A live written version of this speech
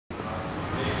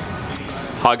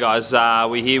Hi guys,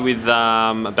 we're here with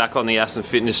back on the Aston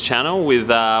Fitness channel with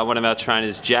one of our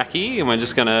trainers, Jackie, and we're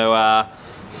just going to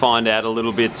find out a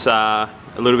little bit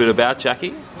about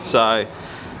Jackie. So,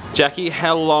 Jackie,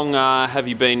 how long have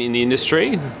you been in the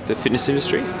industry, the fitness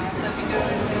industry? So I've been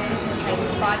doing personal training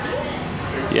for 5 years.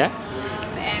 Yeah.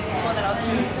 And before that I was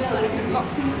doing just a little bit of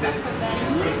boxing stuff for about a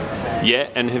year. So. Yeah,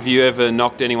 and have you ever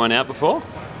knocked anyone out before?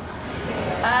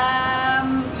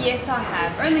 Yes, I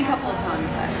have. Only a couple of times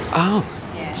though. Oh,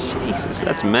 yeah. Jesus,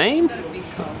 that's mean. Got a big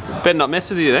cold. Better not mess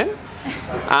with you then.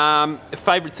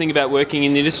 Favourite thing about working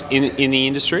in the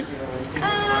industry?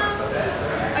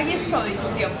 I guess probably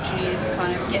just the opportunity to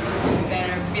kind of get people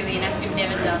that are really inactive,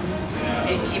 never done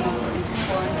gym or fitness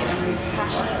before, and get them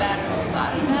passionate about it or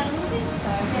excited about it a little bit. So.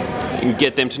 And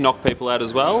get them to knock people out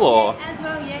as well, or? Yeah, as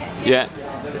well, yeah. Yeah.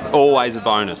 Always a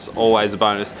bonus. Always a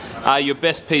bonus. Your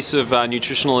best piece of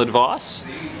nutritional advice?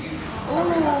 I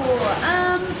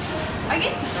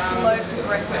guess it's slow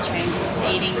progressive changes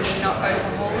to eating and not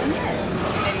overhauling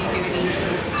it. Maybe you do any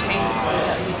sort of changes to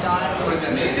your diet or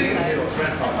nutrition, so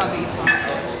that's my biggest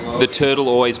one. The turtle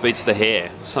always beats the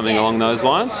hare, something along those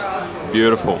lines?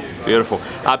 Beautiful, beautiful.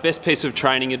 Best piece of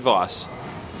training advice?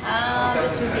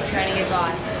 Best piece of training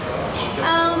advice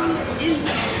is,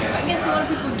 I guess a lot of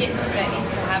people get into the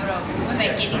habit of when they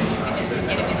get into fitness and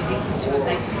get a bit addicted to it,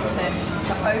 they tend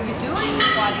to overdo it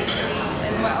quite easily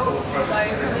as well. So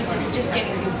probably just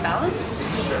getting good balance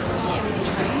with your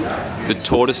training. The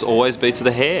tortoise always beats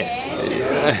the hare.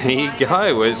 Yes, Here you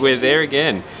go, we're there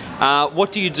again.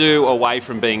 What do you do away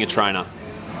from being a trainer? To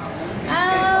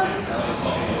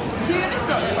be honest,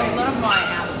 a lot of my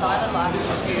outsider life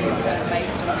is really kind of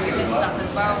based on fitness stuff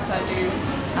as well. So I do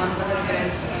a little bit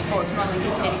of sports modelling,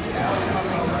 competitive sports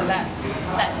modelling, so that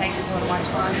takes a lot of my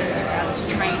time in regards to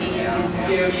training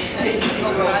and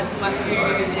organising my food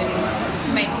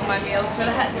and making my meals for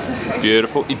that. So.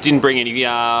 Beautiful. You didn't bring any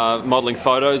modelling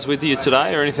photos with you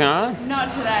today or anything like that? Not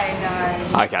today,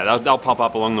 no. Okay, they'll pop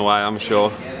up along the way, I'm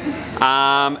sure.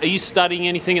 Are you studying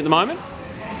anything at the moment?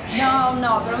 No, I'm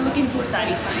not, but I'm looking to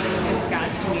study something with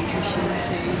regards to nutrition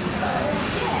soon, so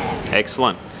yeah.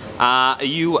 Excellent. Are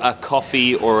you a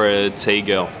coffee or a tea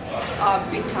girl? Oh,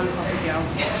 big time coffee girl.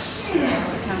 Yes. Big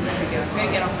time coffee girl. I'm going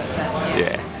to get off of that.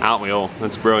 Yeah, aren't we all?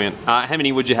 That's brilliant. How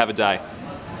many would you have a day?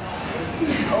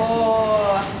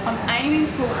 Oh, I'm aiming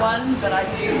for 1, but I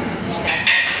do sort of push it out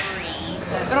to 3.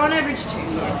 So, but on average 2,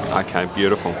 yeah. Okay,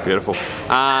 beautiful, beautiful.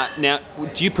 Now,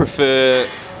 do you prefer,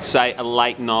 say, a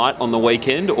late night on the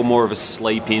weekend or more of a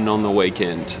sleep in on the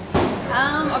weekend?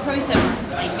 I'll probably say more of a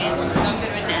sleep in. I'm a bit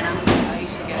of a nana, so I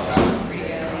usually get up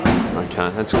pretty early. Okay,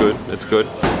 that's good, that's good.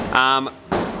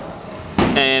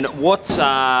 And what's,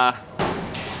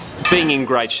 being in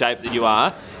great shape that you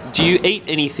are, do you eat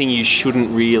anything you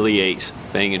shouldn't really eat,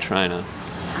 being a trainer? To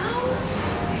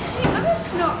be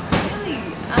honest, not really.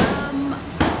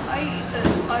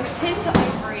 I tend to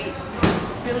overeat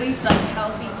silly, like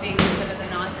healthy things that are the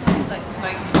nicest things, like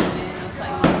smoked salmon or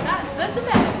something like that. So that's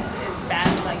about as bad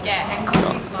as I get, and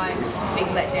coffee's my big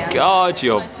letdown. God,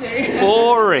 you're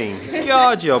boring.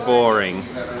 God, you're boring.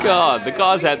 God, the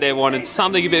guys out there wanted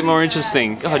something a bit more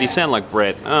interesting. God, you sound like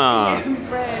Brett. Oh. Yeah,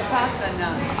 bread, pasta,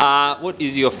 no. What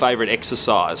is your favourite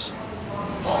exercise?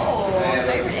 Oh,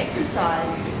 favourite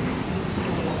exercise?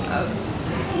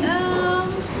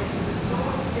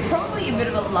 Probably a bit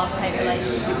of a love-hate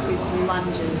relationship with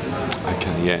lunges.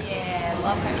 Okay, yeah. Yeah,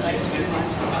 love-hate relationship with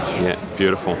lunges, yeah. Yeah,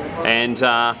 beautiful. And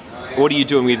what are you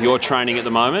doing with your training at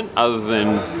the moment, other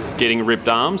than getting ripped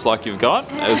arms like you've got,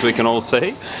 as we can all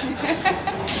see? Well,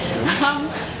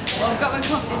 I've got my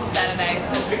comp this Saturday,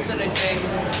 so still doing a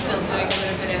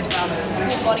little bit of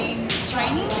full body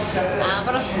training.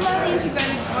 But I've slowly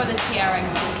integrated more the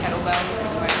TRX and kettlebells at the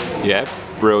moment. Yeah,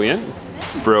 brilliant,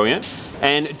 brilliant.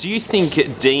 And do you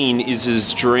think Dean is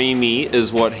as dreamy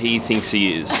as what he thinks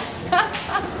he is?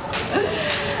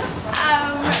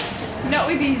 Not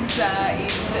with his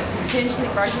potentially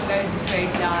broken nose this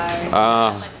week, no.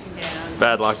 That lets him down.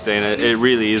 Bad luck, Dean. It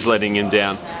really is letting him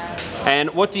down. And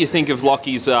what do you think of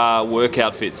Lockie's work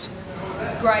outfits?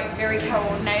 Great, very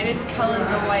coordinated. Colours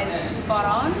always spot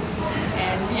on,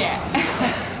 and yeah.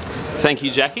 Thank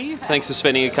you, Jackie. Thanks for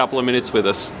spending a couple of minutes with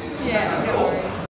us. Yeah.